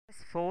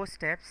4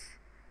 steps.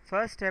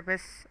 First step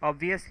is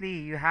obviously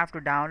you have to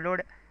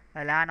download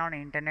a LAN on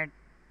internet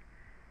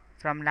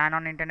from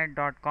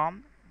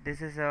lanoninternet.com.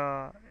 This is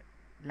a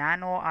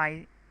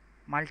LANoi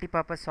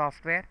multi-purpose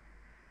software.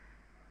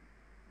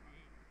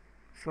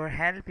 For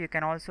help, you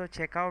can also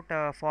check out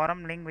a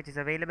forum link which is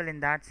available in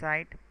that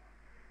site.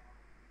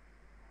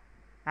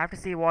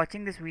 After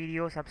watching this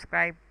video,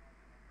 subscribe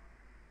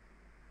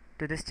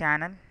to this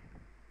channel.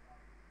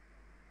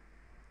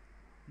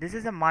 This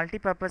is a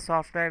multi-purpose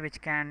software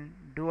which can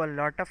do a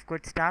lot of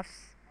good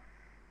stuffs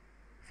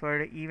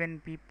for even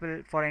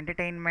people. For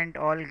entertainment,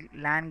 all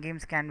LAN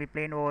games can be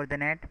played over the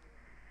net,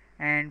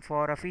 and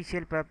for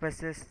official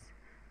purposes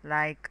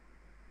like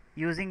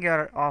using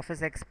your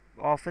office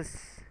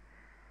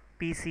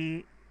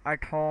PC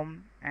at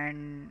home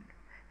and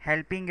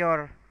helping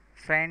your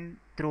friend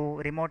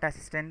through remote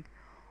assistant,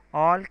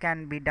 all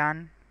can be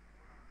done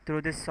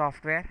through this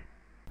software.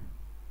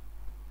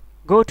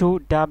 Go to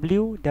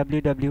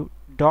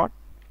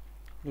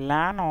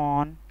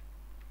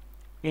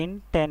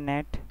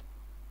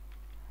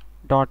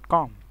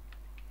www.lanoninternet.com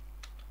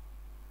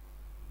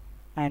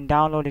and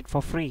download it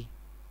for free.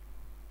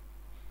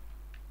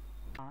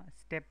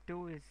 Step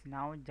 2 is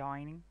now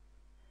joining.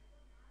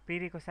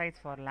 Prerequisites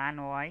for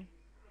LANoi.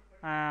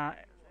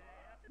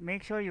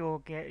 Make sure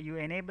you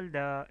enable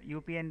the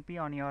UPnP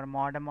on your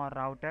modem or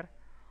router,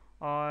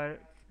 or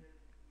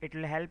it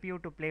will help you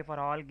to play for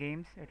all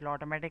games. It will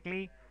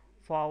automatically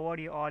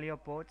forward all your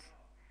ports.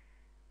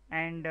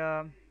 And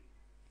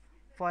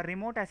for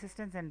remote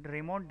assistance and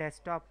remote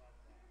desktop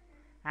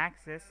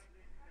access,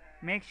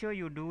 make sure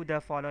you do the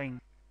following.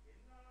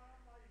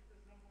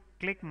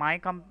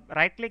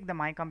 Right click the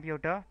my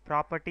computer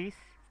properties,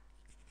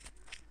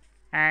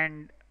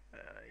 and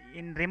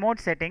in remote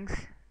settings,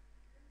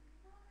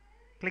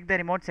 click the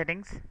remote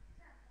settings,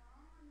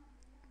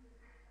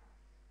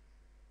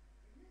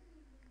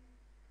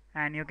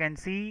 and you can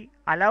see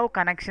allow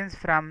connections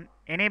from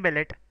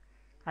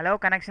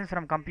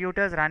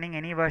computers running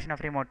any version of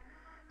remote,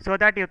 so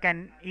that you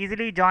can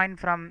easily join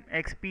from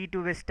XP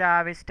to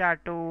Vista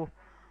to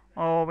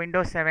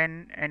Windows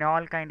 7 and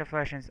all kind of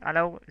versions.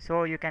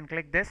 So you can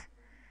click this.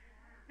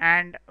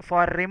 And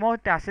for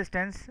remote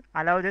assistance,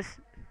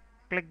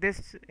 click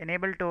this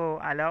enable to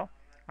allow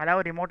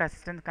remote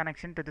assistance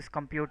connection to this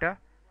computer.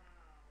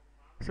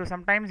 So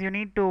sometimes you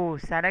need to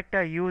select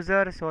a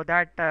user so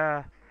that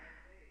the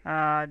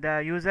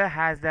user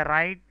has the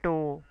right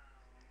to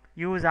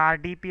use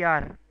RDP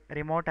or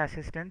remote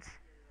assistance.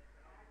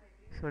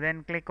 So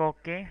then click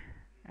OK,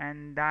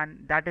 and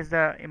then that is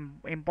the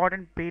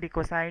important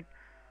prerequisite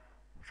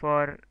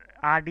for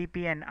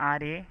RDP and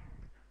RA.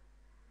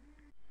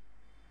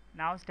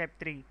 Now step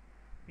 3,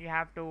 we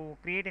have to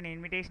create an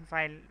invitation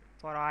file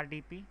for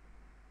RDP.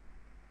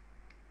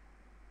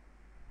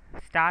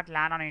 Start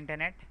LAN on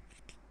internet.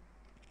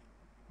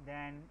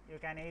 Then you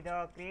can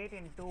either create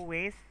in 2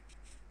 ways.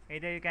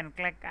 Either you can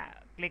click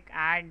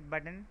add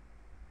button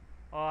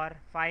or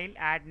file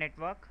add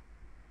network,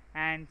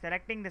 and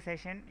selecting the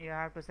session you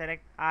have to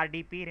select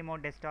RDP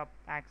remote desktop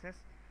access,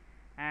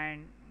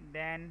 and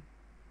then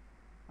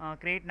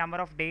create number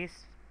of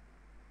days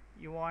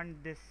you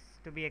want this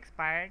to be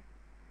expired.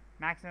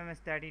 Maximum is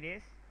 30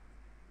 days,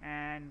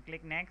 and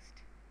click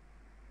next.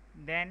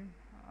 Then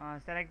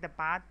select the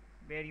path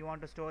where you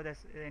want to store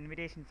this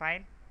invitation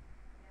file.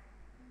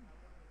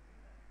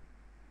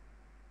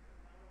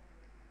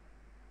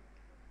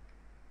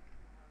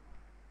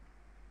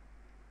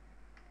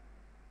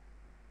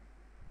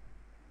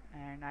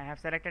 And I have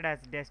selected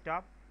as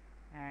desktop,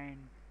 and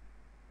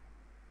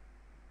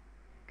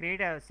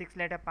create a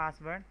 6-letter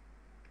password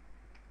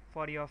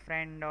for your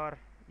friend or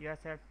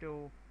yourself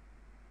to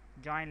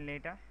join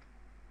later.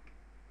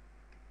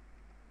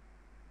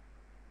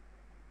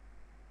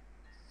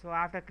 So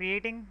after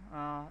creating,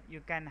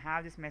 you can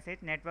have this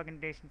message: network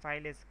invitation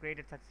file is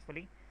created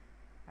successfully.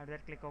 After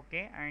that, click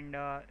OK, and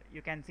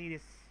you can see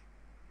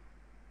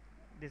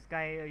this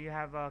guy, you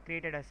have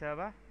created a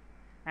server,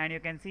 and you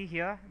can see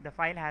here the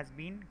file has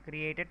been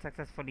created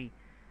successfully.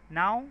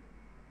 Now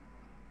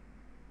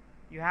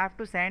you have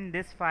to send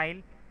this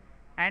file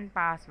and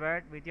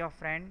password with your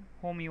friend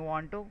whom you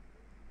want to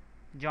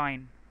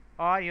join,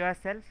 or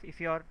yourself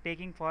if you are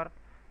taking to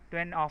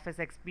an office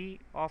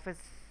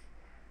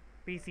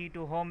PC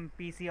to home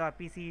PC, or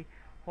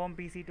home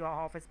PC to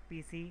office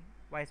PC,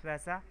 vice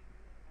versa.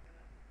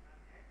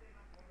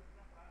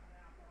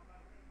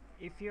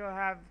 If you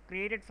have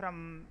created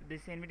from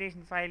this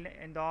invitation file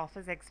in the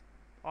office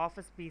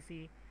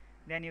PC,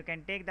 then you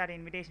can take that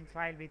invitation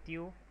file with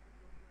you,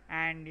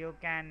 and you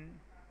can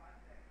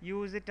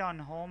use it on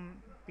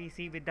home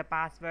PC with the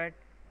password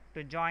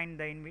to join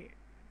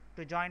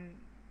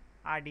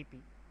RDP.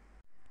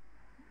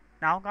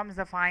 Now comes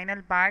the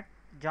final part,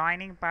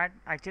 joining part.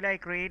 Actually, I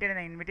created an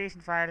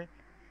invitation file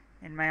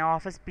in my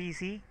office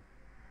PC.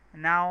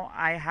 Now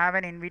I have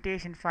an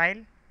invitation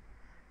file.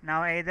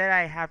 Now either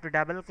I have to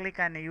double click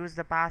and use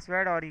the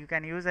password, or you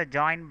can use a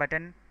join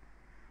button,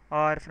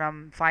 or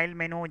from file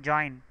menu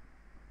join.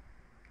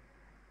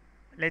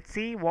 Let's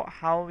see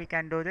how we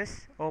can do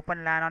this.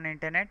 Open LAN on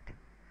internet.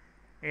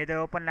 either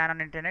open LAN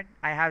on internet.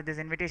 I have this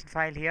invitation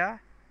file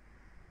here,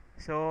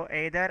 so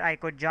either I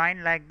could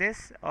join like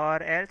this,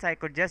 or else I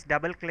could just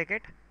double click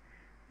it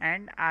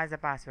and as a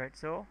password.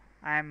 So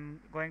I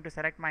am going to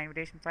select my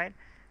invitation file,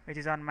 which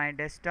is on my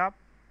desktop.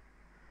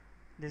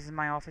 This is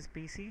my office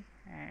PC,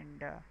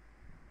 and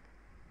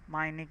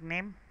my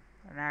nickname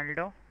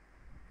Ronaldo,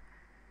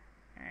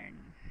 and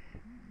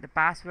the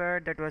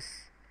password that was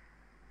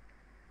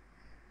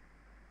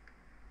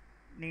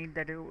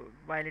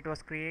while it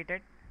was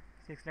created,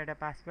 6-letter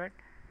password.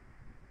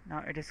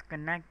 Now it is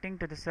connecting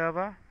to the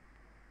server,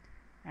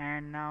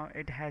 and now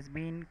it has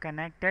been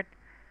connected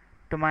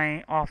to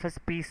my office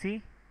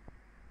PC.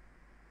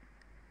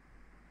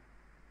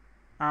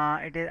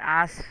 It is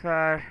asked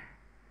for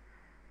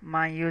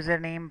my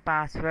username,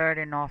 password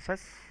in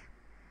office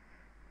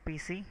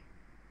PC.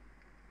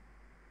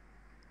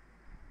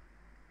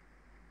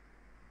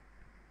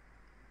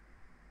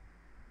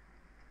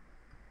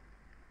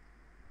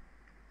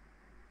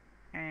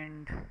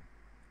 And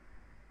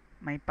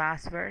my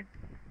password.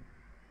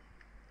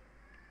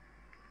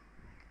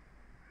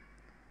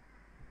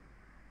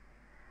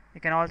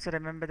 You can also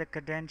remember the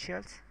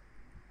credentials.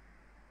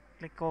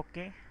 Click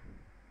OK.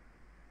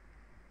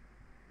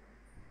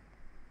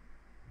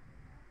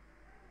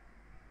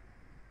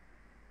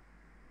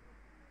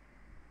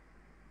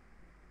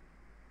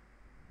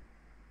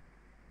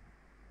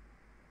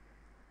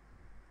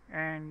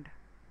 And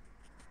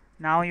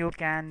now you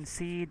can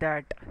see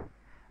that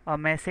a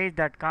message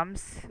that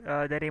comes,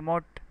 the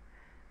remote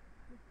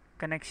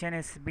connection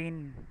is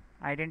been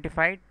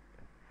identified.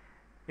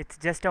 It's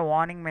just a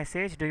warning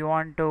message. Do you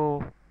want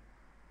to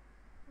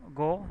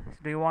go?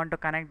 Do you want to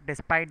connect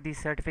despite these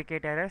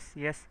certificate errors?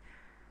 Yes.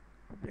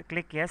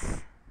 Click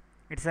yes.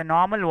 It's a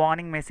normal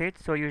warning message,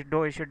 so you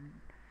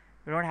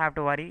don't have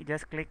to worry.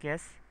 Just click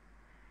yes,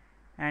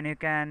 and you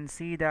can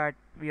see that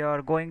we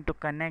are going to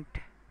connect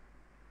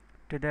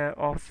to the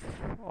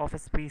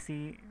office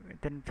PC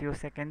within few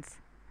seconds.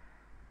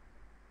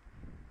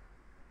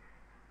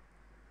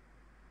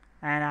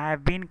 And I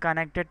have been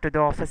connected to the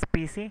office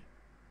PC.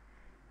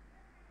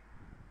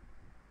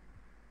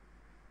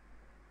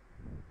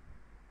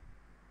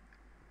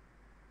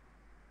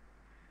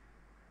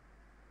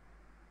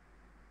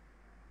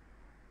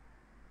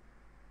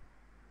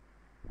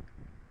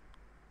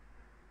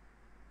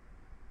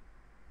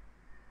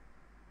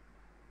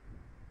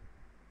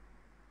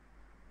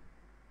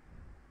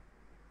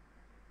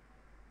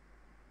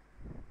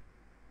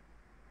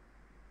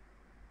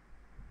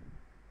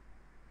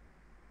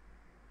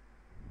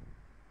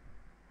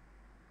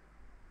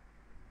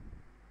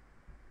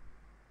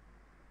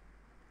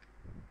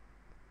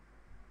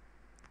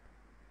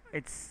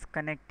 It's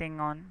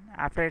connecting on.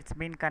 After it's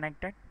been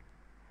connected,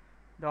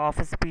 the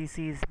office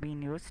PC is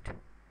being used.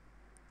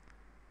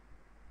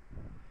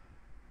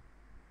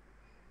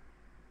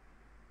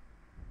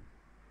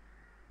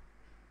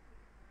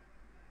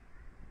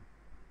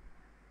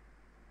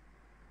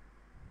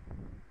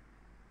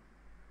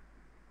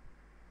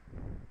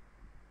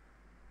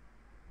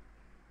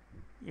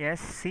 Yes,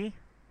 see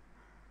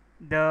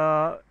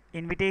the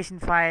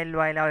invitation file.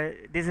 While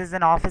this is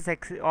an office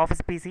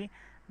PC.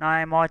 Now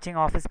I'm watching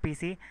office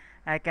PC.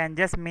 I can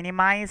just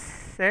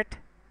minimize it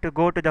to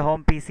go to the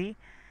home PC,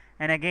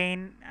 and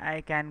again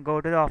I can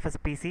go to the office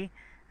PC,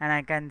 and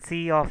I can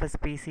see office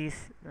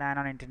PC's LAN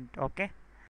on internet. Okay.